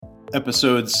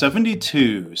Episode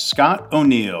 72, Scott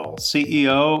O'Neill,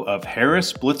 CEO of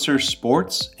Harris Blitzer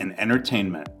Sports and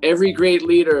Entertainment. Every great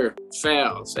leader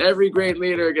fails. Every great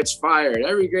leader gets fired.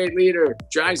 Every great leader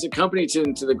drags a company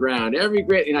into the ground.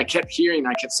 And I kept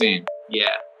saying,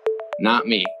 yeah, not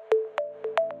me.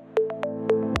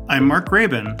 I'm Mark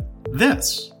Graban.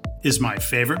 This is My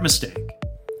Favorite Mistake.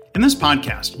 In this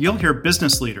podcast, you'll hear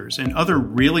business leaders and other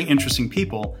really interesting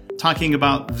people talking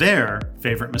about their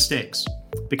favorite mistakes.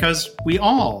 Because we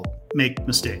all make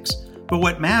mistakes, but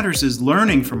what matters is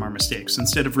learning from our mistakes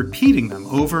instead of repeating them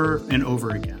over and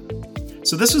over again.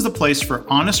 So this is the place for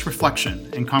honest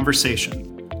reflection and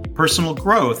conversation, personal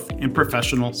growth, and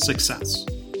professional success.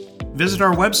 Visit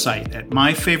our website at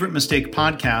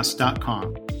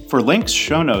myfavoritemistakepodcast.com. For links,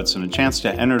 show notes, and a chance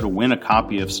to enter to win a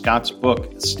copy of Scott's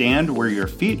book, Stand Where Your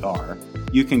Feet Are,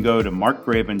 you can go to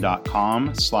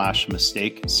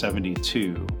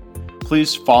markgraban.com/mistake72.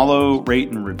 Please follow, rate,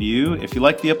 and review. If you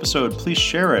like the episode, please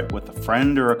share it with a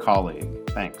friend or a colleague.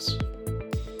 Thanks.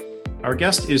 Our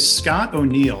guest is Scott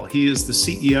O'Neill. He is the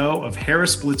CEO of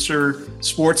Harris Blitzer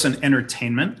Sports and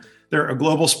Entertainment. They're a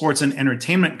global sports and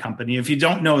entertainment company. If you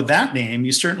don't know that name,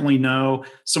 you certainly know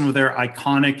some of their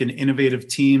iconic and innovative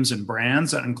teams and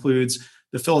brands. That includes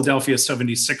the Philadelphia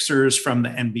 76ers from the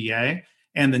NBA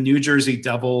and the New Jersey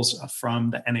Devils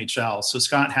from the NHL. So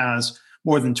Scott has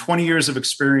more than 20 years of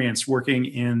experience working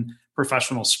in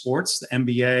professional sports, the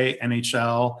NBA,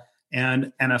 NHL,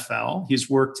 and NFL. He's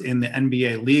worked in the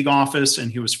NBA League office,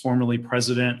 and he was formerly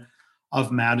president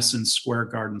of Madison Square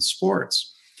Garden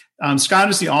Sports. Scott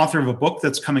is the author of a book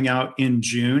that's coming out in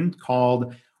June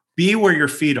called Be Where Your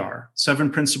Feet Are,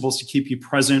 7 Principles to Keep You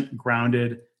Present,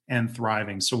 Grounded, and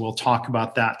Thriving. So we'll talk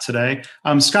about that today.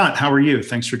 Scott, how are you?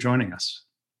 Thanks for joining us.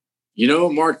 You know,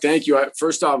 Mark, thank you.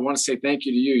 First off, I want to say thank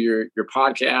you to you. Your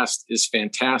podcast is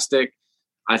fantastic.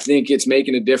 I think it's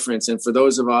making a difference. And for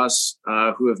those of us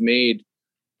who have made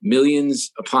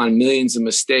millions upon millions of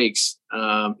mistakes,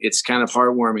 it's kind of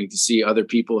heartwarming to see other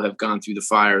people have gone through the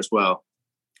fire as well.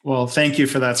 Well, thank you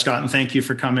for that, Scott, and thank you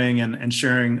for coming and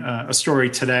sharing a story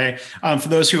today. For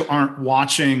those who aren't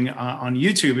watching on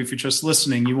YouTube, if you're just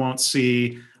listening, you won't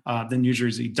see the New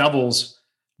Jersey Devils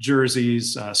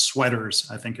jerseys, sweaters,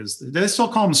 I think do they still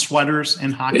call them sweaters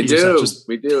in hockey? They do.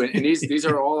 We do. And these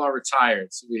are all our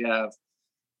retired. So we have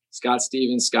Scott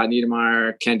Stevens, Scott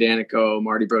Niedermayer, Ken Danico,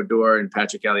 Marty Brodeur, and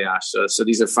Patrick Elias. So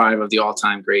these are 5 of the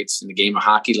all-time greats in the game of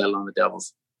hockey, let alone the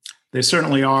Devils. They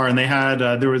certainly are. And they had,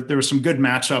 there were some good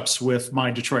matchups with my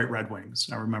Detroit Red Wings.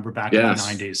 I remember back in the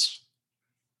 90s.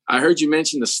 I heard you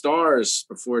mention the Stars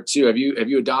before too. Have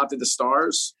you adopted the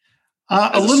Stars?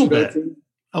 A little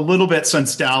bit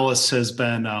since Dallas has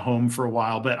been home for a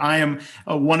while, but I am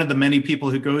one of the many people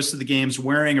who goes to the games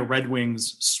wearing a Red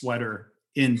Wings sweater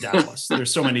in Dallas.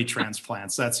 There's so many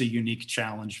transplants. That's a unique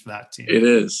challenge for that team. It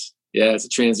is. Yeah, it's a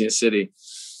transient city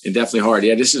and definitely hard.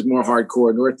 Yeah, this is more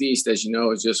hardcore. Northeast, as you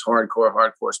know, is just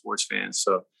hardcore sports fans.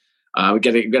 So we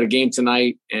got a game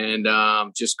tonight, and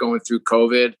just going through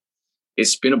COVID,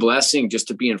 it's been a blessing just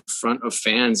to be in front of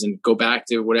fans and go back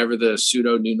to whatever the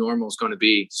pseudo new normal is going to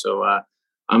be. So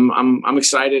I'm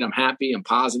excited. I'm happy. I'm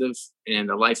positive, and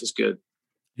life is good.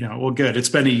 Yeah, well, good. It's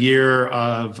been a year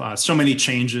of so many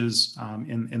changes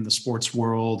in the sports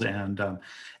world and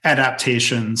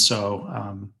adaptation.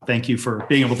 So thank you for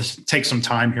being able to take some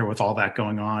time here with all that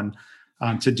going on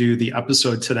to do the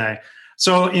episode today.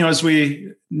 So, as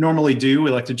we normally do,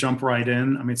 we like to jump right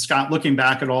in. I mean, Scott, looking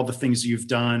back at all the things you've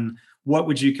done, what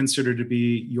would you consider to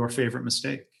be your favorite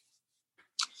mistake?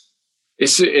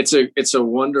 It's a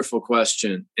wonderful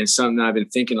question, and something I've been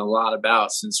thinking a lot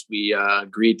about since we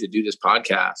agreed to do this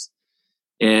podcast.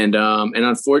 And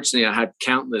unfortunately, I had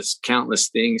countless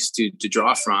things to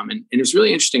draw from, and it was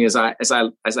really interesting as I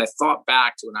thought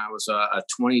back to when I was a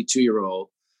 22-year-old,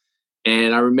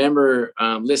 and I remember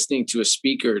listening to a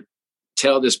speaker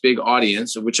tell this big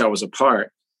audience, of which I was a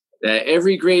part, that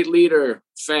every great leader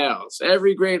fails,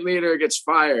 every great leader gets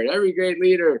fired, every great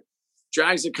leader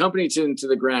drags a company into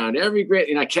the ground.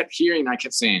 And I kept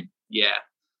saying, yeah,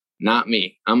 not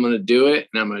me. I'm going to do it,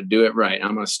 and I'm going to do it right.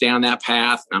 I'm going to stay on that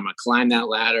path, and I'm going to climb that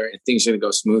ladder, and things are going to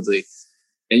go smoothly.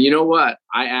 And you know what?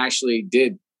 I actually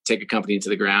did take a company into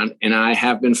the ground, and I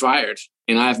have been fired.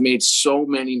 And I've made so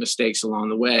many mistakes along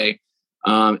the way,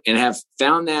 and have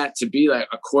found that to be like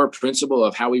a core principle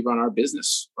of how we run our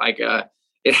business. Like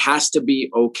it has to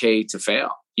be okay to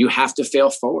fail. You have to fail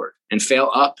forward and fail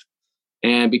up.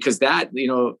 And because that,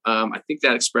 I think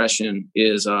that expression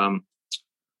is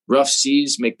rough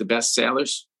seas make the best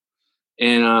sailors.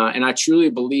 And I truly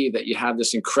believe that you have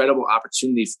this incredible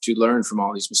opportunity to learn from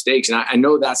all these mistakes. And I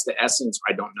know that's the essence.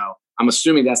 I don't know. I'm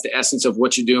assuming that's the essence of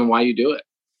what you do and why you do it.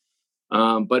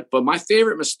 But my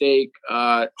favorite mistake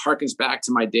harkens back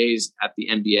to my days at the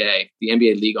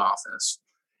NBA league office.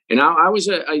 And I was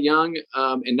a young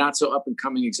and not so up and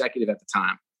coming executive at the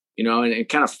time, and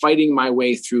kind of fighting my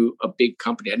way through a big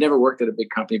company. I'd never worked at a big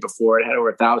company before. It had over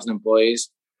 1,000 employees.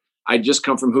 I'd just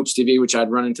come from Hoops TV, which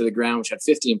I'd run into the ground, which had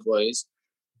 50 employees.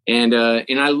 And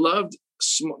I loved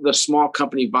the small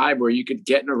company vibe where you could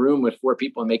get in a room with 4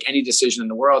 people and make any decision in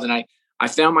the world. And I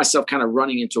found myself kind of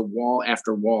running into wall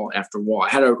after wall after wall. I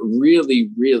had a really,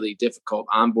 really difficult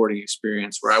onboarding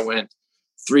experience where I went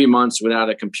 3 months without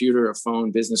a computer, a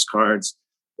phone, business cards,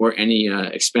 or any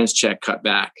expense check cut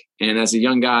back. And as a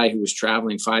young guy who was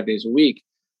traveling 5 days a week,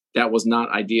 that was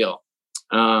not ideal.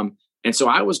 And so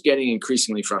I was getting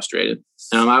increasingly frustrated.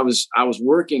 I was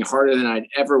working harder than I'd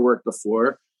ever worked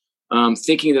before,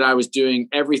 thinking that I was doing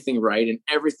everything right and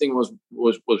everything was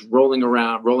rolling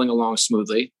along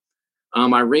smoothly.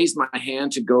 I raised my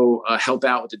hand to go help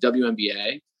out with the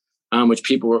WNBA, which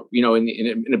people were,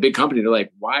 in a big company, they're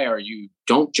like,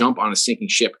 don't jump on a sinking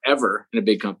ship ever in a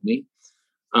big company.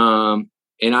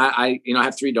 And I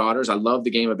have 3 daughters. I love the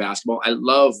game of basketball. I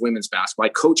love women's basketball. I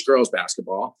coach girls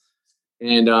basketball.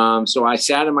 And so I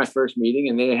sat in my first meeting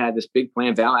and they had this big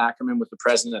plan. Val Ackerman was the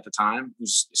president at the time,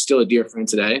 who's still a dear friend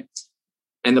today.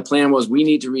 And the plan was, we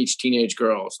need to reach teenage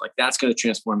girls. Like, that's going to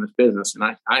transform this business.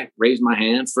 And I raised my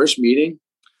hand, first meeting,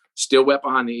 still wet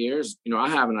behind the ears. I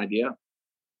have an idea.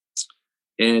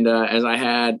 And as I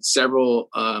had several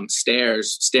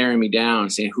stares staring me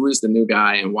down saying, who is the new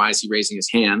guy and why is he raising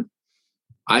his hand?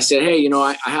 I said, hey,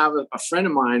 I have a friend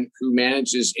of mine who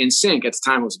manages NSYNC. At the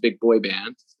time, it was a big boy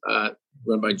band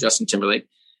run by Justin Timberlake.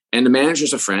 And the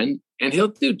manager's a friend and he'll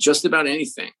do just about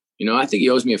anything. I think he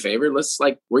owes me a favor. Let's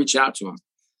reach out to him.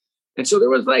 And so there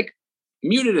was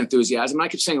muted enthusiasm. I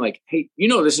kept saying hey,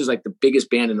 this is the biggest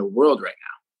band in the world right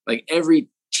now. Every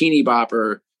teeny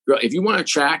bopper girl, if you want to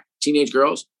attract teenage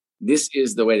girls, this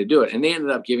is the way to do it. And they ended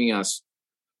up giving us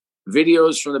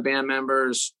videos from the band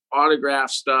members, autograph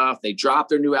stuff. They dropped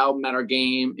their new album at our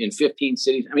game in 15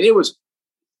 cities. I mean, it was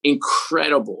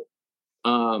incredible.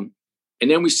 And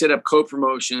then we set up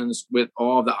co-promotions with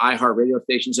all of the iHeart radio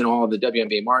stations and all of the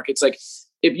WNBA markets.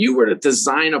 If you were to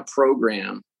design a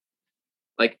program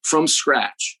from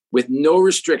scratch with no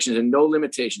restrictions and no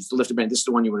limitations to lift a band, this is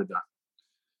the one you would have done.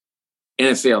 And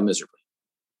it failed miserably.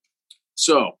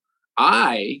 So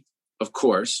I, of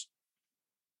course,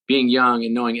 being young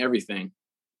and knowing everything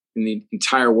in the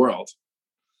entire world,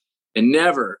 and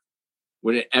never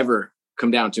would it ever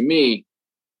come down to me,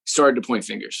 started to point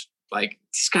fingers.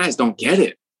 These guys don't get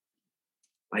it.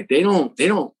 They don't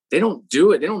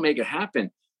do it. They don't make it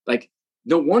happen.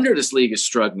 No wonder this league is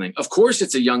struggling. Of course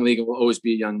it's a young league. It will always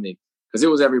be a young league because it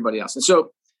was everybody else. And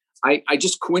so I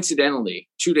just coincidentally,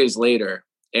 2 days later,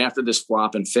 after this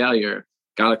flop and failure,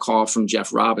 got a call from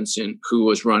Jeff Robinson, who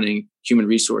was running human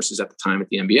resources at the time at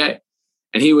the NBA.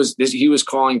 And he was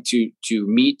calling to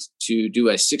meet to do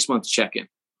a 6-month check-in,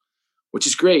 which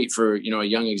is great for, a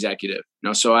young executive.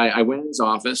 So I went in his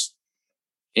office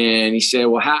and he said,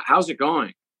 well, how's it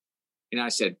going? And I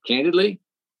said, candidly,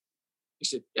 he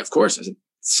said, of course. I said, it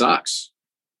sucks.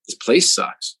 This place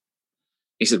sucks.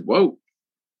 He said, whoa,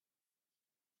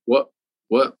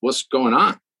 what's going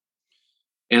on?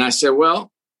 And I said,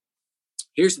 well,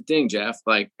 here's the thing, Jeff.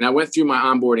 And I went through my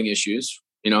onboarding issues.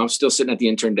 I'm still sitting at the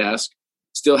intern desk.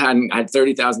 I had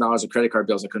 $30,000 of credit card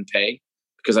bills I couldn't pay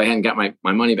because I hadn't got my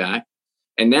money back.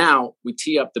 And now we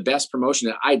tee up the best promotion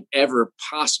that I'd ever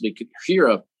possibly could hear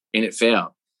of, and it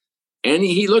failed. And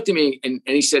he looked at me and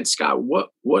he said, Scott,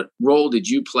 what role did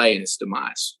you play in its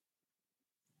demise?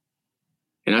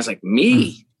 And I was like,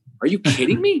 me? Are you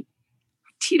kidding me?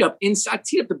 I teed up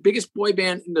the biggest boy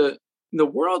band in the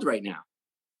world right now.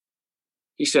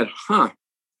 He said,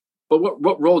 but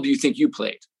what role do you think you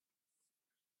played?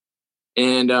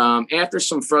 And after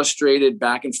some frustrated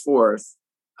back and forth,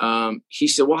 he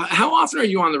said, well, how often are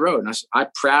you on the road? And I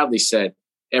proudly said,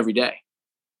 every day.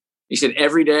 He said,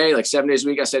 every day, 7 days a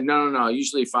week? I said, no,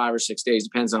 usually 5 or 6 days,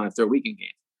 depends on if they're a weekend game.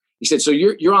 He said, so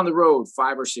you're on the road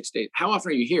 5 or 6 days. How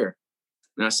often are you here?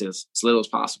 And I said, as little as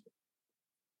possible.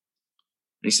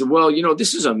 And he said, well,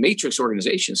 this is a matrix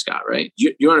organization, Scott, right?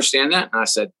 You understand that? And I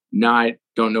said, no, I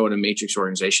don't know what a matrix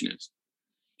organization is.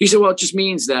 He said, well, it just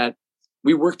means that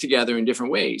we work together in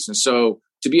different ways. And so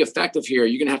to be effective here,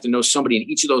 you're going to have to know somebody in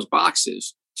each of those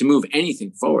boxes to move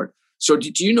anything forward. So do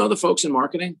you know the folks in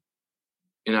marketing?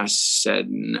 And I said,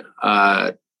 no,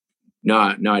 I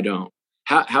don't.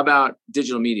 How about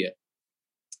digital media?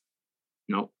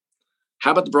 No.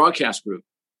 How about the broadcast group?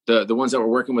 The ones that were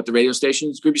working with the radio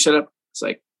stations group you set up? It's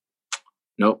like,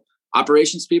 nope.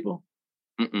 Operations people?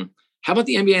 Mm-mm. How about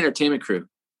the NBA entertainment crew?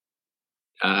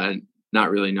 Not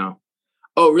really, no.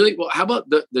 Oh, really? Well, how about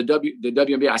the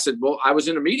WNBA? I said, well, I was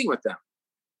in a meeting with them.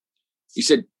 He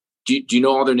said, do you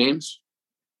know all their names?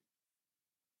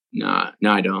 No,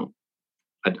 I don't.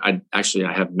 I actually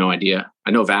have no idea.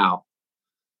 I know Val.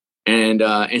 And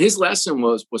his lesson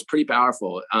was pretty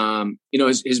powerful.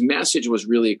 His message was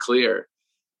really clear,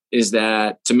 is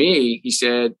that to me, he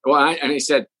said,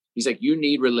 he's like, you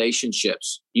need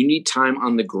relationships. You need time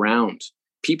on the ground.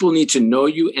 People need to know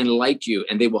you and like you,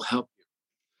 and they will help you.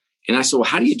 And I said, well,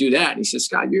 how do you do that? And he said,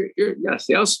 Scott, you're a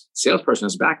salesperson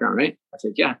as a background, right? I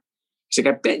said, yeah. He's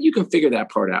like, I bet you can figure that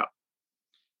part out.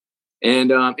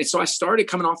 And so I started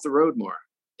coming off the road more.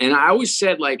 And I always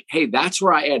said, like, hey, that's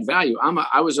where I add value.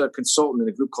 I was a consultant in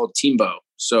a group called Teambo.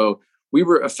 So we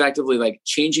were effectively like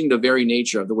changing the very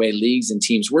nature of the way leagues and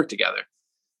teams work together.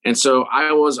 And so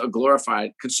I was a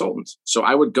glorified consultant. So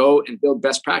I would go and build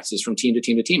best practices from team to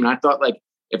team to team. And I thought, like,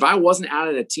 if I wasn't out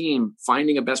at a team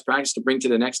finding a best practice to bring to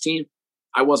the next team,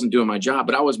 I wasn't doing my job,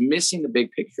 but I was missing the big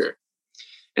picture.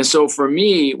 And so for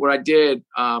me, what I did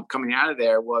coming out of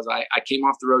there was I came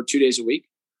off the road 2 days a week.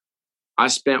 I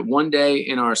spent one day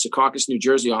in our Secaucus, New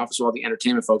Jersey office with all the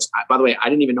entertainment folks. By the way, I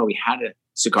didn't even know we had a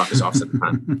Secaucus office at the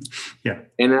time. Yeah.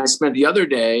 And then I spent the other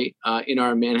day in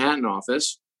our Manhattan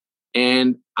office,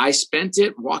 and I spent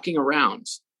it walking around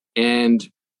and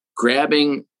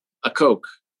grabbing a Coke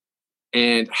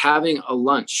and having a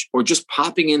lunch or just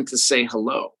popping in to say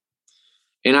hello.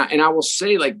 And I will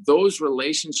say, like, those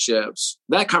relationships,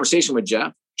 that conversation with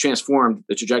Jeff transformed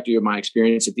the trajectory of my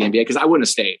experience at the NBA, because I wouldn't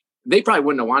have stayed. They probably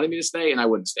wouldn't have wanted me to stay, and I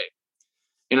wouldn't stay.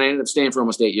 And I ended up staying for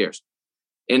almost 8 years.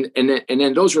 And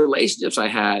then those relationships I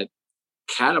had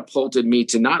catapulted me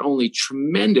to not only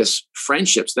tremendous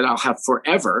friendships that I'll have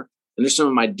forever, and they're some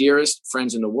of my dearest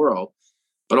friends in the world,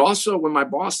 but also when my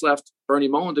boss left Bernie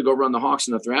Mullen to go run the Hawks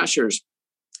and the Thrashers,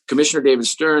 Commissioner David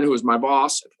Stern, who was my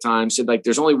boss at the time, said, like,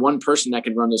 there's only one person that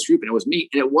can run this group, and it was me.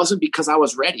 And it wasn't because I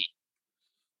was ready.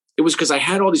 It was because I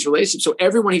had all these relationships. So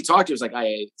everyone he talked to was like,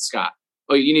 hey, Scott.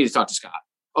 Oh, you need to talk to Scott.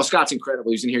 Oh, Scott's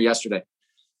incredible. He was in here yesterday.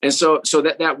 And so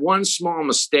that one small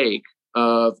mistake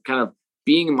of kind of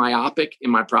being myopic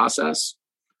in my process,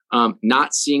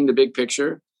 not seeing the big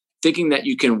picture, thinking that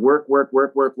you can work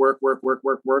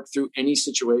through any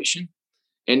situation,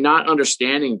 and not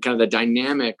understanding kind of the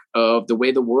dynamic of the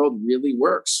way the world really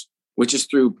works, which is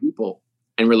through people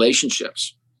and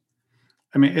relationships.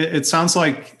 I mean, it sounds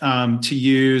like, to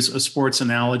use a sports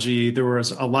analogy, there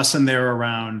was a lesson there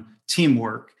around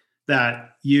teamwork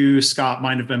that you, Scott,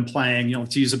 might have been playing,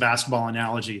 to use a basketball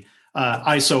analogy,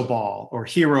 ISO ball or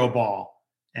hero ball.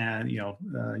 And,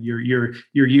 your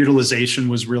utilization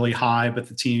was really high, but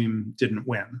the team didn't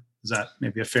win. Is that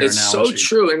maybe a fair analogy? It's so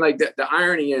true. And like the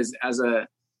irony is, as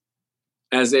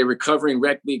a recovering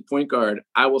rec league point guard,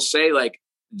 I will say, like,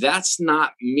 that's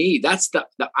not me. That's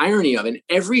the irony of it. And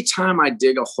every time I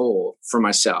dig a hole for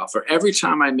myself, or every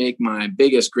time I make my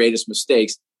biggest, greatest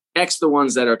mistakes, X the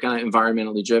ones that are kind of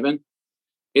environmentally driven,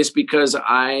 it's because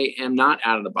I am not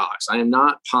out of the box. I am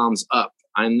not palms up.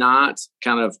 I'm not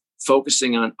kind of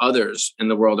focusing on others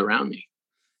and the world around me.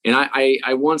 And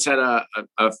I once had a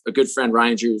good friend,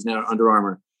 Ryan Drew, who's now at Under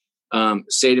Armour,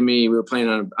 say to me, we were playing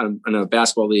on a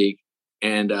basketball league,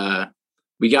 and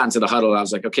we got into the huddle. I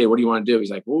was like, okay, what do you want to do?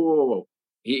 He's like, whoa.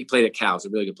 He played at Cal. He's a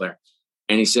really good player.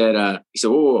 And he said,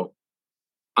 whoa,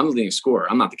 I'm the leading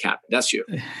scorer. I'm not the captain. That's you.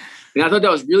 And I thought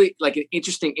that was really like an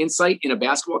interesting insight in a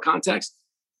basketball context.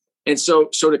 And so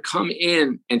to come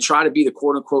in and try to be the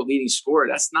quote unquote leading scorer,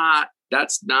 that's not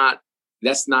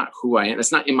who I am.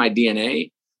 That's not in my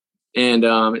DNA. And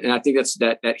I think that's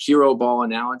that hero ball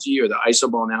analogy, or the ISO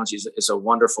ball analogy, is a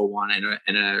wonderful one,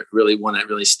 and a really one that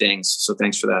really stings. So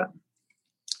thanks for that.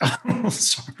 Oh,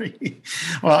 sorry.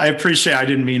 Well, I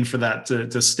didn't mean for that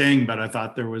to sting, but I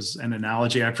thought there was an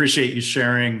analogy. I appreciate you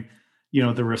sharing,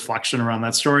 the reflection around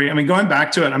that story. I mean, going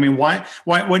back to it, I mean, why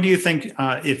do you think,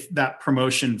 if that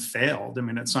promotion failed? I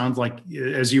mean, it sounds like,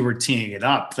 as you were teeing it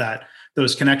up, that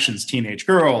those connections, teenage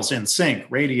girls, NSYNC,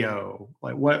 radio,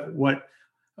 like what,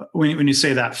 when you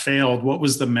say that failed, what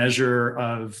was the measure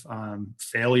of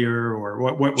failure, or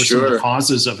what were some of the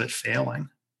causes of it failing?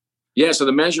 Yeah. So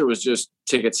the measure was just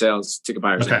ticket sales, ticket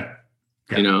buyers, okay.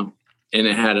 Yeah. And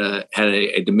it had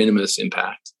a de minimis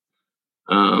impact.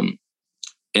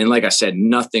 And like I said,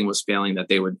 nothing was failing that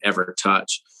they would ever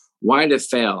touch. Why did it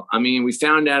fail? I mean, we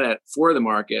found out at 4 of the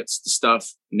markets, the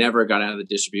stuff never got out of the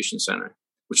distribution center,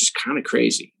 which is kind of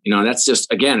crazy. That's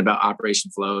just, again, about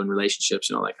operation flow and relationships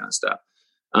and all that kind of stuff.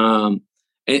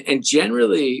 And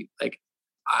generally, like,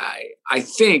 I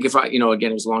think if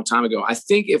again, it was a long time ago. I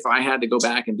think if I had to go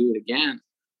back and do it again,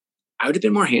 I would have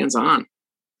been more hands-on.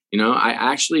 I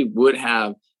actually would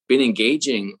have been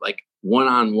engaging like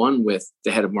one-on-one with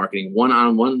the head of marketing,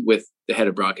 one-on-one with the head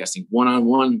of broadcasting,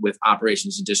 one-on-one with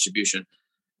operations and distribution.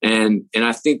 And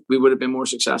I think we would have been more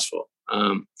successful.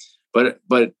 But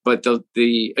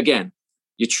again,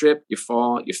 you trip, you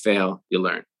fall, you fail, you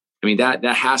learn. I mean, that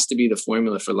has to be the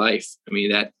formula for life. I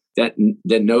mean, that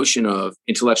notion of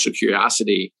intellectual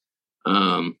curiosity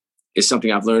is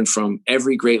something I've learned from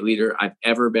every great leader I've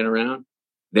ever been around.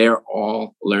 They're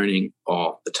all learning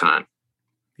all the time.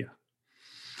 Yeah.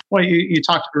 Well, you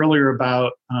talked earlier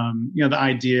about the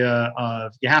idea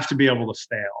of you have to be able to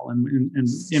fail, and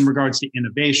in regards to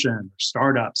innovation or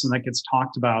startups, and that gets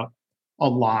talked about a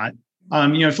lot.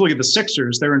 If you look at the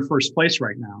Sixers, they're in first place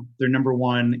right now. They're number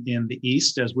one in the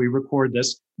East as we record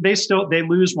this. They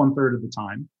lose 1/3 of the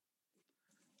time.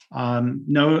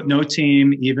 No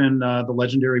team, even the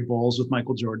legendary Bulls with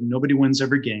Michael Jordan, nobody wins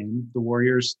every game. The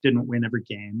Warriors didn't win every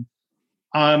game.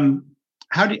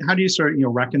 How do you sort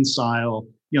of reconcile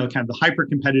kind of the hyper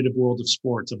competitive world of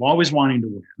sports of always wanting to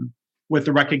win with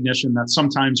the recognition that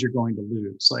sometimes you're going to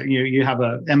lose? Like you have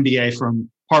a MBA from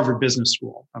Harvard Business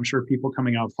School. I'm sure people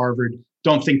coming out of Harvard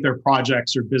don't think their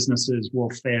projects or businesses will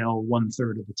fail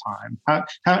 1/3 of the time.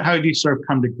 How do you sort of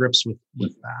come to grips with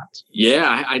that?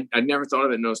 Yeah, I never thought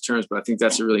of it in those terms, but I think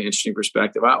that's a really interesting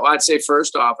perspective. I'd say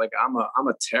first off, like I'm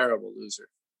a terrible loser.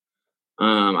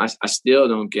 I still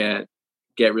don't get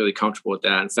really comfortable with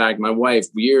that. In fact, my wife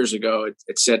years ago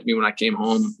it said to me when I came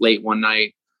home late one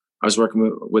night, I was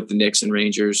working with the Knicks and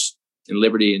Rangers and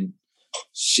Liberty, and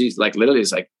she's like, literally,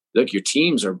 it's like, look, your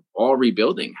teams are all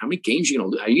rebuilding. How many games are you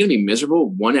going to lose? Are you going to be miserable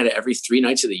one out of every 3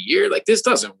 nights of the year? Like, this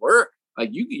doesn't work. Like,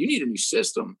 you need a new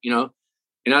system,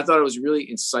 And I thought it was a really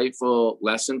insightful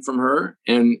lesson from her.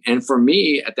 And for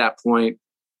me at that point,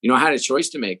 I had a choice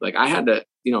to make. Like, I had to,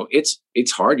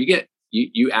 it's hard.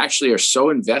 You actually are so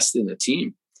invested in the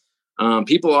team.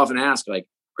 People often ask, like,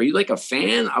 are you like a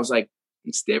fan? I was like,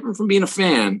 it's different from being a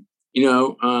fan.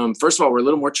 First of all, we're a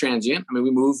little more transient. I mean,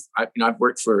 we move. I've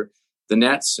worked for the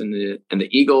Nets and the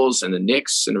Eagles and the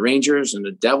Knicks and the Rangers and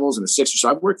the Devils and the Sixers. So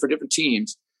I've worked for different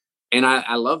teams, and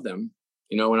I love them.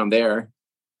 When I'm there,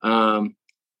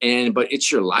 but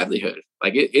it's your livelihood.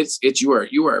 Like it's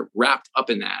you are wrapped up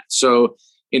in that. So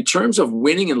in terms of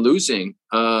winning and losing,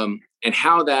 and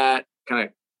how that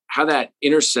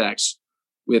intersects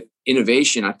with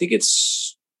innovation, I think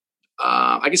it's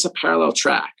I guess a parallel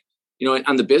track.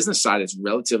 On the business side, it's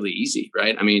relatively easy,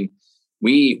 right? I mean,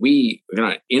 we're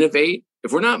going to innovate.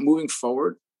 If we're not moving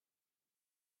forward,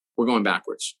 we're going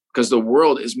backwards because the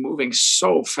world is moving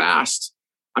so fast.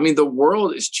 I mean, the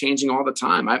world is changing all the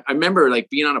time. I remember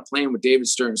like being on a plane with David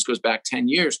Stern. This goes back 10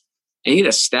 years, and he had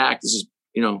a stack. This is,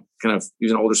 he was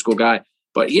an older school guy,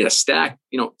 but he had a stack,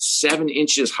 7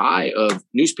 inches high of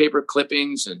newspaper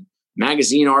clippings and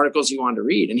magazine articles he wanted to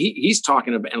read. And he's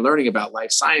talking about and learning about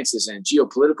life sciences and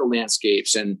geopolitical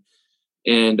landscapes and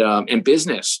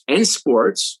business and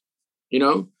sports,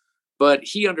 but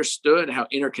he understood how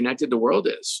interconnected the world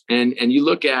is. And you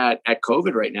look at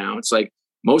COVID right now, it's like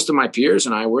most of my peers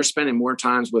and I, we're spending more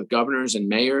times with governors and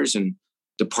mayors and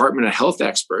Department of Health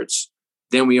experts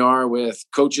than we are with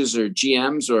coaches or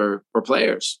GMs or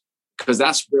players, because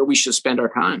that's where we should spend our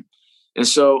time. And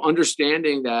so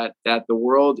understanding that the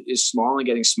world is small and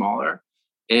getting smaller,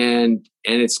 and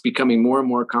it's becoming more and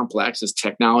more complex as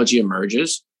technology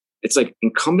emerges, it's like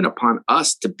incumbent upon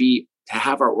us to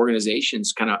have our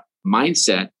organization's kind of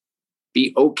mindset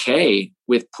be okay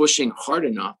with pushing hard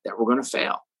enough that we're going to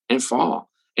fail and fall.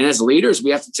 And as leaders,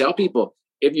 we have to tell people,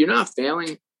 if you're not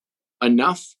failing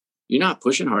enough, you're not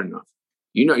pushing hard enough.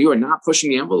 You are not pushing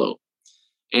the envelope.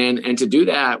 And to do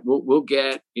that, we'll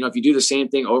get, if you do the same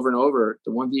thing over and over,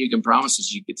 the one thing you can promise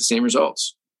is you get the same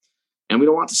results. And we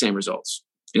don't want the same results.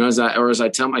 As I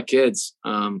tell my kids,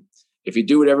 if you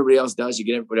do what everybody else does, you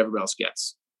get what everybody else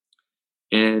gets.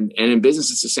 And in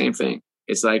business, it's the same thing.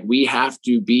 It's like we have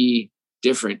to be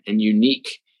different and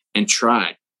unique and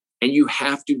try. And you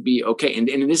have to be okay. And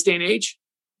in this day and age,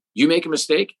 you make a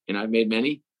mistake, and I've made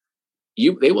many,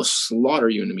 they will slaughter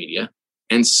you in the media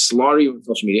and slaughter you on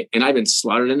social media. And I've been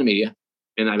slaughtered in the media,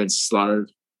 and I've been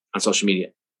slaughtered on social media.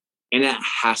 And that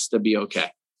has to be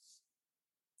okay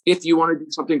if you want to do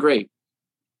something great.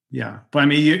 Yeah. But I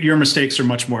mean, your mistakes are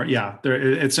much more. Yeah.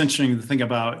 It's interesting to think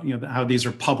about, how these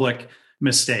are public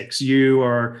mistakes. You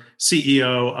are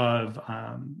CEO of,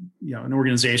 an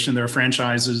organization. There are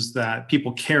franchises that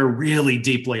people care really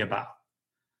deeply about.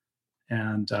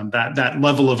 And that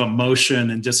level of emotion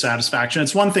and dissatisfaction.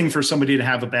 It's one thing for somebody to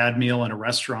have a bad meal in a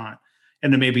restaurant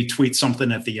and to maybe tweet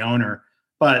something at the owner.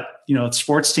 But,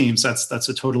 sports teams, that's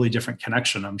a totally different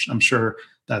connection. I'm sure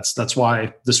that's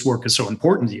why this work is so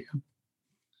important to you.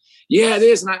 Yeah, it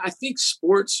is. And I think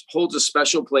sports holds a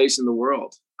special place in the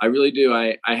world. I really do.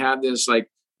 I have this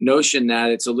notion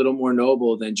that it's a little more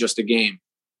noble than just a game,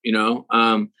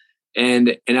 and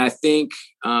I think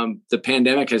the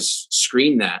pandemic has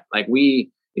screamed that.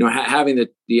 Having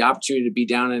the opportunity to be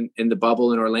down in the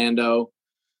bubble in Orlando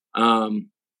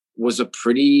was a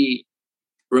pretty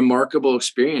remarkable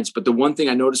experience. But the one thing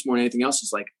I noticed more than anything else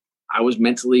is I was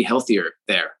mentally healthier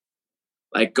there.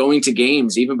 Going to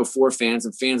games, even before fans,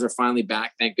 and fans are finally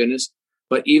back, thank goodness.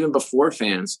 But even before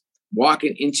fans,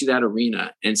 walking into that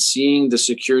arena and seeing the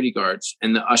security guards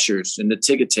and the ushers and the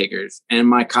ticket takers and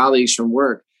my colleagues from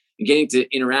work and getting to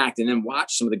interact and then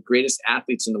watch some of the greatest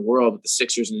athletes in the world with the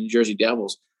Sixers and the New Jersey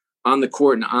Devils on the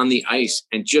court and on the ice.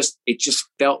 And it just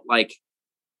felt like,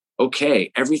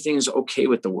 okay, everything is okay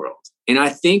with the world. And I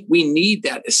think we need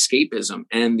that escapism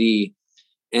and the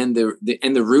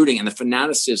rooting and the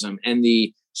fanaticism and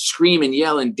the scream and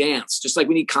yell and dance, just like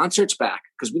we need concerts back,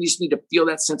 because we just need to feel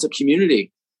that sense of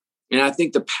community. And I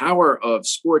think the power of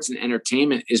sports and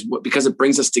entertainment is because it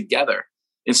brings us together.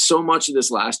 And so much of this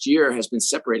last year has been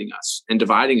separating us and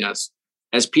dividing us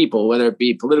as people, whether it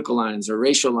be political lines or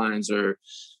racial lines or,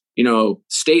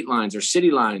 state lines or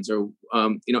city lines or,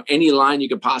 any line you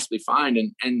could possibly find.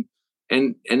 And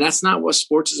that's not what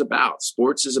sports is about.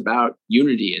 Sports is about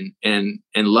unity and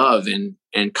love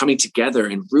and coming together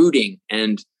and rooting.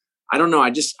 And I don't know.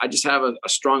 I just have a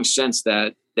strong sense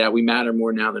that we matter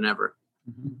more now than ever.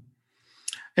 Mm-hmm.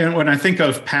 And when I think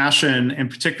of passion, and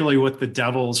particularly with the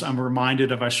Devils, I'm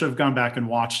reminded of, I should have gone back and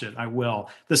watched it. I will.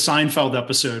 The Seinfeld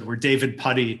episode where David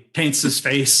Puddy paints his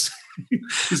face.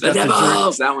 The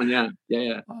Devils, that one.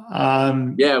 Yeah.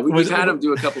 We've had him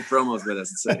do a couple promos with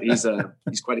us.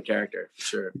 He's quite a character, for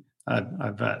sure. I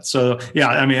bet. So, yeah,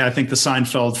 I think the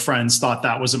Seinfeld friends thought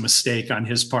that was a mistake on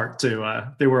his part too.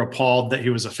 They were appalled that he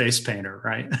was a face painter,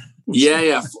 right?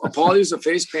 Yeah. Appalled he was a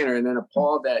face painter, and then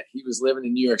appalled that he was living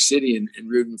in New York City and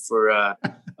rooting for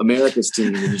America's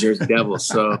team, the New Jersey Devils.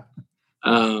 So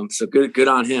good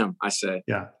on him, I say.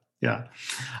 Yeah.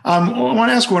 I want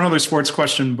to ask one other sports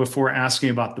question before asking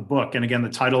about the book. And again, the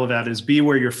title of that is Be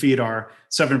Where Your Feet Are,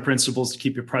 7 Principles to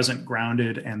Keep Your Present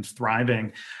Grounded and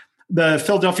Thriving. The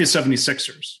Philadelphia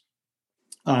 76ers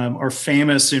are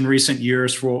famous in recent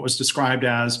years for what was described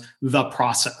as the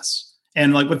process.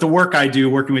 And with the work I do,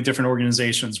 working with different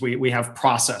organizations, we have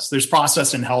process. There's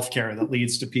process in healthcare that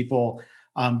leads to people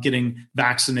getting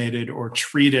vaccinated or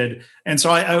treated. And so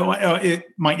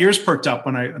my ears perked up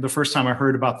when the first time I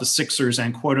heard about the Sixers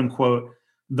and quote unquote,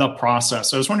 the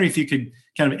process. I was wondering if you could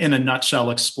kind of in a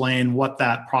nutshell explain what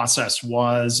that process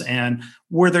was. And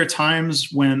were there times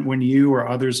when you or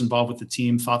others involved with the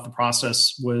team thought the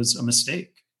process was a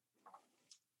mistake?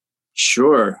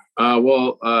 Sure.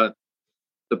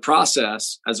 The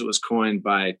process, as it was coined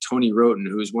by Tony Roten,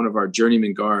 who is one of our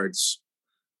journeyman guards,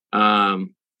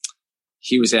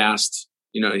 he was asked,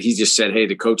 he just said, hey,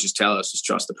 the coaches tell us just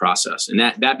trust the process. And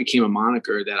that became a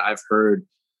moniker that I've heard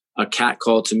a cat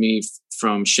call to me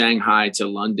from Shanghai to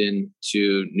London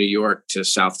to New York to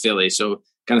South Philly. So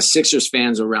kind of Sixers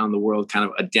fans around the world kind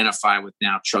of identify with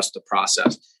now trust the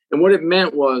process. And what it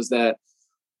meant was that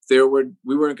we weren't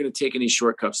going to take any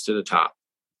shortcuts to the top.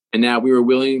 And that we were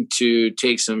willing to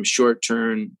take some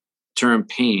short-term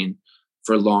pain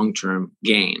for long-term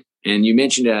gain. And you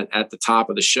mentioned at the top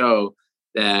of the show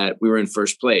that we were in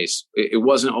first place. It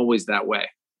wasn't always that way.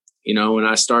 When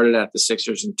I started at the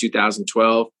Sixers in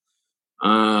 2012,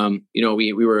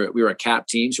 we were a cap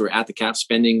team, so we were at the cap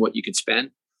spending what you could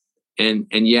spend. And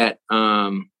yet,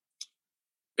 and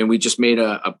we just made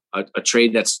a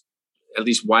trade that's at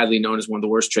least widely known as one of the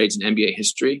worst trades in NBA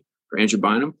history for Andrew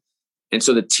Bynum. And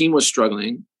so the team was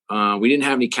struggling. We didn't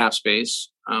have any cap space.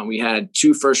 We had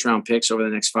 2 first-round picks over the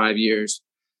next 5 years.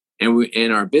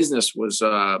 And our business was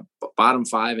bottom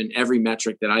 5 in every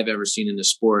metric that I've ever seen in the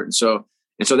sport. And so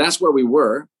that's where we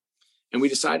were. And we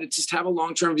decided to just have a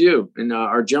long-term view. And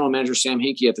our general manager, Sam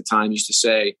Hinkie, at the time used to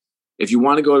say, if you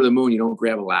want to go to the moon, you don't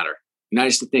grab a ladder. And I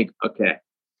used to think, okay,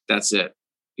 that's it.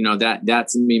 That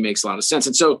to me makes a lot of sense.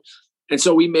 And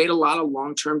so we made a lot of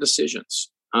long-term decisions.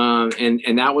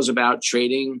 And that was about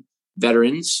trading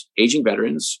aging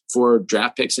veterans for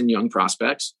draft picks and young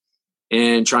prospects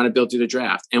and trying to build through the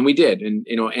draft. And we did. And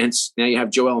now you have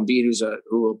Joel Embiid,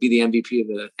 who will be the MVP of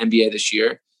the NBA this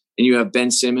year. And you have Ben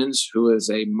Simmons, who is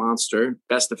a monster,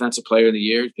 best defensive player of the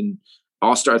year, and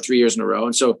all-star 3 years in a row.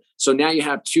 And so now you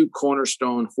have 2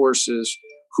 cornerstone horses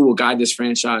who will guide this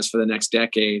franchise for the next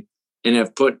decade. and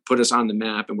have put us on the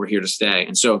map, and we're here to stay.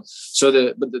 And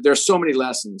but there's so many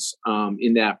lessons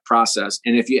in that process.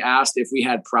 And if you asked if we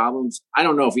had problems, I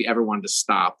don't know if we ever wanted to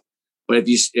stop. But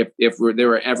if there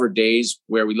were ever days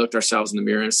where we looked ourselves in the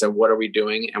mirror and said, "What are we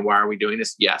doing, and why are we doing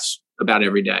this?" Yes, about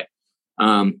every day.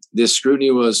 This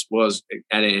scrutiny was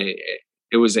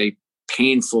a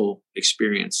painful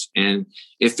experience, and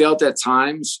it felt at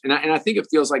times, and I think it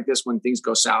feels like this when things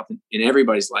go south in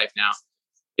everybody's life now.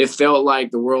 It felt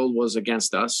like the world was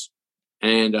against us,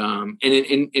 and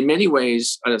in many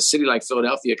ways, a city like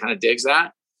Philadelphia kind of digs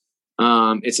that.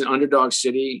 It's an underdog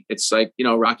city. It's like,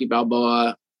 Rocky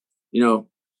Balboa,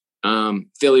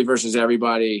 Philly versus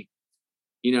everybody.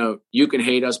 You can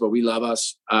hate us, but we love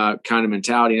us, kind of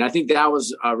mentality. And I think that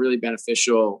was really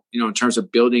beneficial, in terms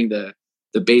of building the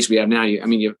base we have now.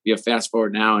 You have fast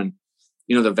forward now, and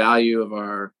the value of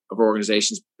our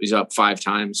organizations is up 5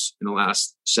 times in the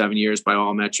last 7 years by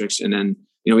all metrics. And then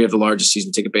we have the largest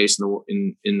season ticket base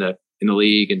in the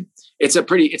league, and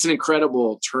it's an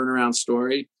incredible turnaround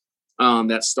story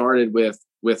that started with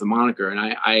a moniker.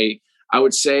 And I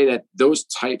would say that those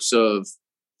types of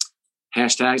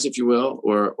hashtags, if you will,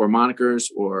 or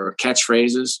monikers or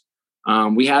catchphrases,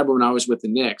 we had when I was with the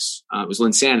Knicks. It was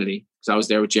Linsanity, because I was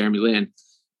there with Jeremy Lin.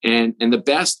 And the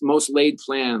best, most laid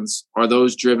plans are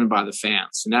those driven by the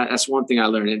fans. And that's one thing I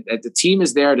learned. The team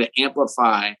is there to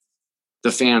amplify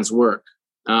the fans' work.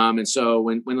 And so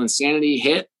when Linsanity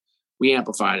hit, we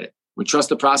amplified it. When Trust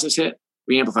the Process hit,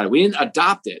 we amplified it. We didn't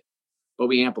adopt it, but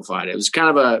we amplified it. It was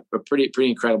kind of a pretty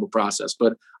incredible process.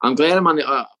 But I'm glad I'm on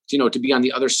the to be on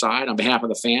the other side on behalf of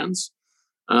the fans.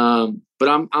 But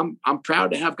I'm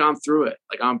proud to have gone through it.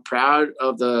 Like, I'm proud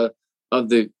of the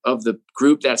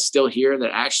group that's still here,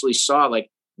 that actually saw, like,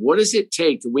 what does it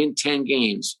take to win 10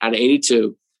 games out of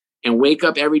 82 and wake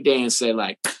up every day and say,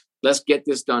 like, let's get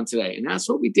this done today. And that's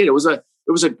what we did. It was a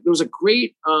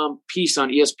great piece on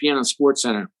ESPN on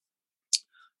SportsCenter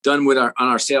done on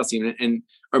our sales team. And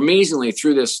amazingly,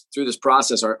 through this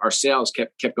process, our sales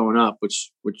kept going up,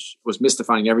 which was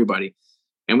mystifying everybody.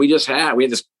 And we had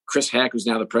this Chris Heck, who's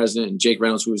now the president, and Jake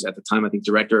Reynolds, who was at the time, I think,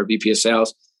 director of VP of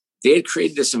sales. They had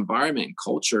created this environment and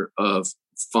culture of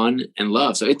fun and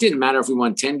love. So it didn't matter if we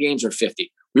won 10 games or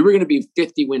 50. We were going to be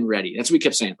 50 win ready. That's what we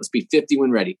kept saying. Let's be 50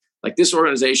 win ready. Like, this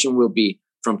organization will be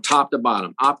from top to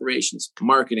bottom: operations,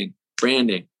 marketing,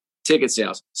 branding, ticket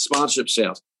sales, sponsorship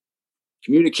sales,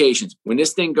 communications. When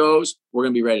this thing goes, we're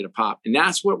going to be ready to pop. And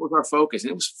that's what was our focus.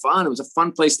 And it was fun. It was a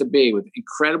fun place to be, with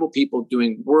incredible people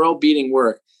doing world-beating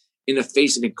work in the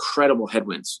face of incredible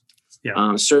headwinds.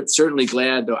 Yeah. Certainly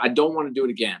glad, though. I don't want to do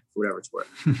it again, for whatever it's worth.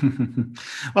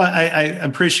 Well, I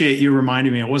appreciate you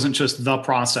reminding me. It wasn't just the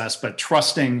process, but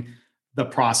trusting the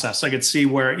process. I could see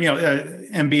where,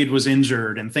 Embiid was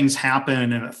injured and things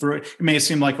happen, and it may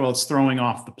seem like, well, it's throwing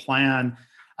off the plan.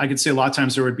 I could see a lot of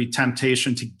times there would be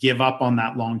temptation to give up on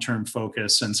that long-term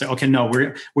focus and say, okay, no,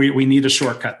 we need a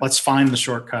shortcut. Let's find the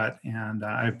shortcut. And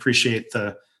I appreciate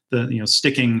the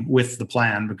sticking with the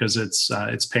plan, because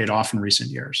it's paid off in recent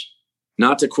years.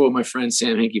 Not to quote my friend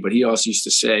Sam Hinkie, but he also used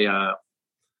to say,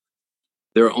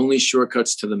 there are only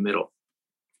shortcuts to the middle,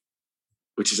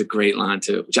 which is a great line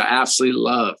too, which I absolutely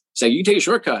love. It's like, you can take a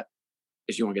shortcut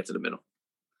if you want to get to the middle.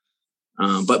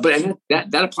 But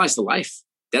that applies to life.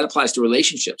 That applies to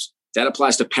relationships. That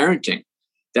applies to parenting.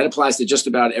 That applies to just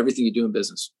about everything you do in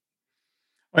business.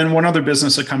 And one other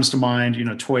business that comes to mind,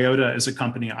 Toyota is a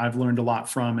company I've learned a lot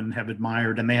from and have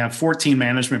admired. And they have 14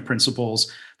 management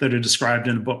principles that are described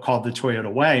in a book called The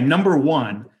Toyota Way. Number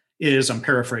 1 is, I'm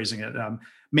paraphrasing it,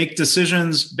 make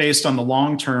decisions based on the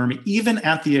long term, even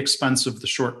at the expense of the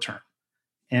short term.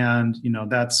 And,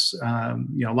 that's,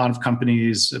 a lot of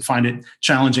companies find it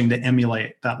challenging to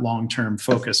emulate that long-term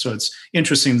focus. So it's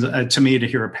interesting to me to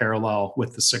hear a parallel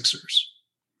with the Sixers.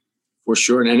 For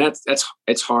sure. And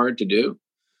it's hard to do.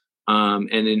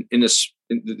 And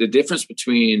the difference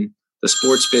between the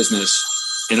sports business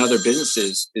and other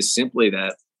businesses is simply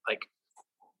that, like,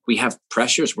 we have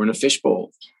pressures. We're in a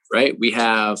fishbowl, right? We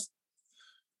have,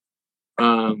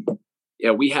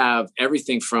 we have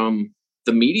everything from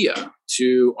the media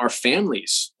to our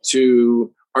families,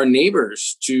 to our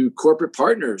neighbors, to corporate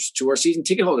partners, to our season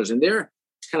ticket holders. And they're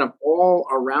kind of all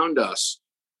around us,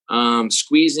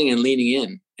 squeezing and leaning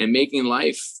in and making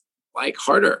life like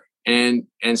harder. And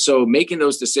so making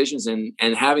those decisions and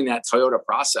having that Toyota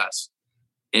process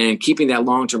and keeping that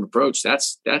long-term approach,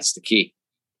 that's the key.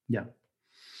 Yeah.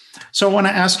 So I want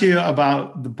to ask you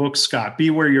about the book, Scott, Be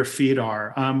Where Your Feet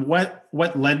Are.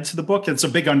 What led to the book? It's a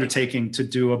big undertaking to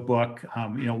do a book.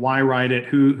 Why write it?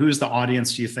 Who's the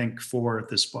audience, do you think, for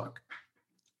this book?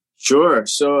 Sure.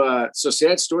 So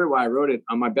sad story why I wrote it.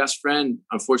 My best friend,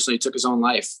 unfortunately, took his own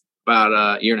life about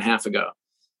a year and a half ago.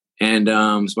 And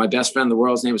so my best friend in the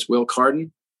world, his name is Will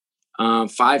Carden.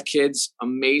 5 kids,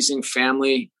 amazing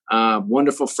family,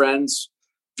 wonderful friends,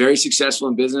 very successful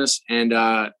in business, and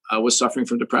I was suffering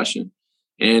from depression.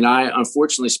 And I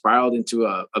unfortunately spiraled into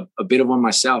a bit of one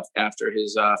myself after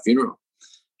his funeral.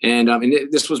 And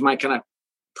this was my kind of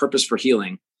purpose for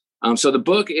healing. So the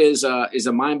book is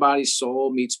a mind, body,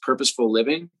 soul meets purposeful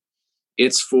living.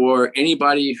 It's for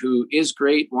anybody who is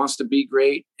great, wants to be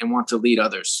great, and want to lead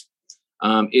others.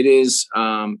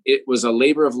 It was a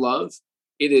labor of love.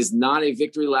 It is not a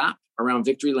victory lap around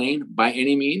victory lane by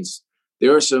any means.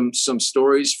 There are some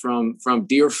stories from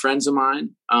dear friends of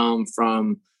mine,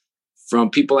 from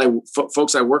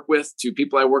folks I work with, to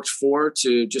people I worked for,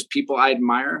 to just people I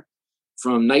admire,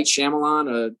 from Night Shyamalan,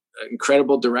 an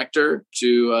incredible director,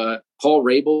 to Paul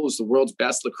Rabel, who's the world's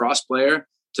best lacrosse player,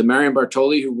 to Marion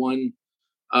Bartoli, who won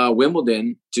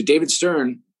Wimbledon, to David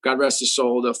Stern, God rest his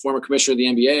soul, the former commissioner of the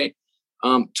NBA,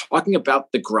 talking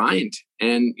about the grind.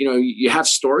 And, you have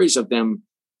stories of them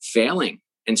failing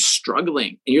and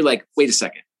struggling. And you're like, wait a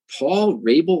second, Paul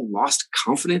Rabel lost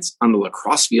confidence on the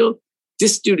lacrosse field?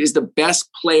 This dude is the best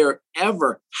player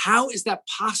ever. How is that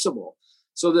possible?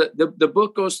 So the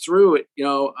book goes through it,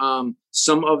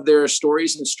 some of their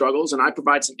stories and struggles, and I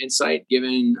provide some insight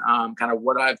given kind of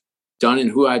what I've done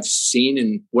and who I've seen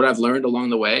and what I've learned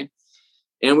along the way.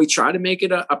 And we try to make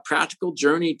it a practical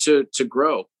journey to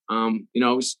grow.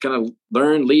 It's kind of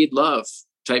learn, lead, love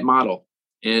type model.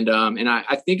 And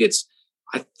I think it's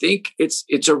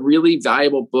a really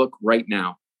valuable book right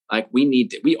now. Like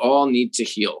we all need to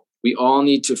heal. We all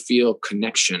need to feel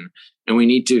connection, and we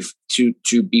need to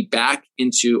be back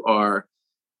into our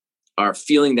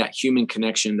feeling that human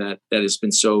connection that has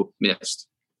been so missed.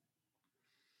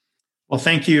 Well,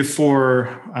 thank you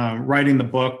for writing the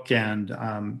book, and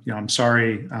I'm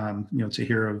sorry to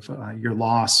hear of your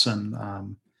loss,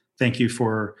 and thank you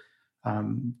for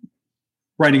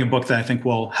writing a book that I think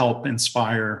will help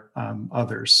inspire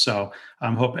others. So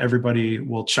I hope everybody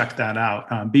will check that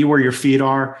out. Be Where Your Feet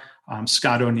Are.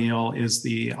 Scott O'Neill is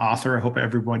the author. I hope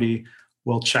everybody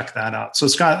will check that out. So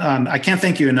Scott, I can't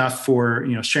thank you enough for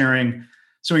sharing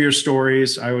some of your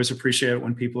stories. I always appreciate it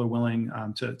when people are willing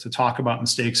to talk about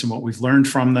mistakes and what we've learned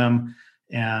from them,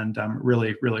 and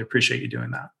really, really appreciate you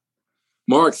doing that.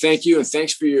 Mark, thank you, and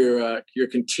thanks for your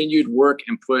continued work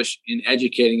and push in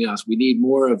educating us. We need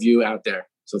more of you out there.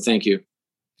 So thank you.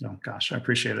 Oh gosh, I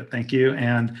appreciate it. Thank you.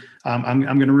 And I'm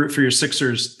going to root for your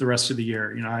Sixers the rest of the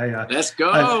year. Let's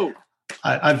go.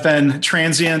 I've been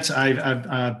transient.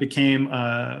 I became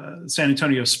a San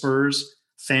Antonio Spurs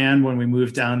fan when we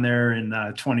moved down there in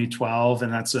 2012,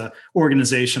 and that's an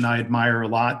organization I admire a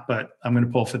lot. But I'm going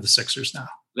to pull for the Sixers now.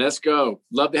 Let's go.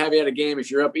 Love to have you at a game. If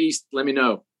you're up east, let me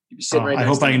know. I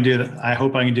hope I can do that. I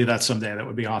hope I can do that someday. That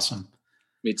would be awesome.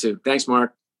 Me too. Thanks,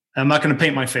 Mark. I'm not going to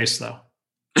paint my face though.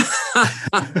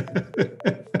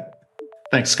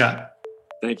 Thanks, Scott.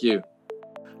 Thank you.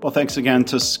 Well, thanks again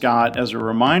to Scott. As a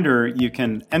reminder, you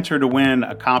can enter to win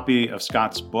a copy of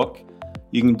Scott's book.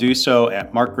 You can do so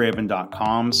at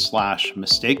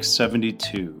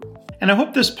markgraven.com/mistakes72. And I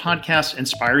hope this podcast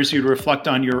inspires you to reflect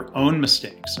on your own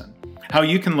mistakes and how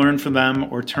you can learn from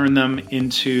them or turn them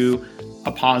into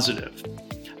a positive.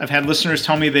 I've had listeners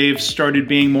tell me they've started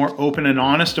being more open and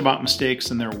honest about mistakes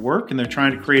in their work, and they're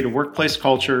trying to create a workplace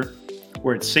culture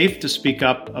where it's safe to speak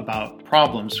up about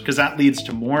problems, because that leads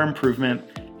to more improvement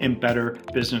and better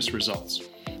business results.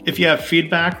 If you have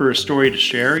feedback or a story to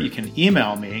share, you can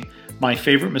email me,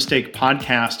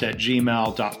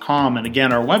 myfavoritemistakepodcast@gmail.com. And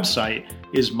again, our website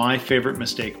is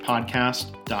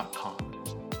myfavoritemistakepodcast.com.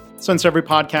 Since every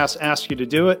podcast asks you to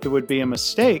do it, it would be a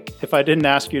mistake if I didn't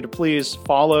ask you to please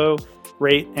follow,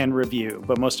 rate, and review.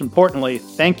 But most importantly,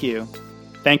 thank you.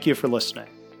 Thank you for listening.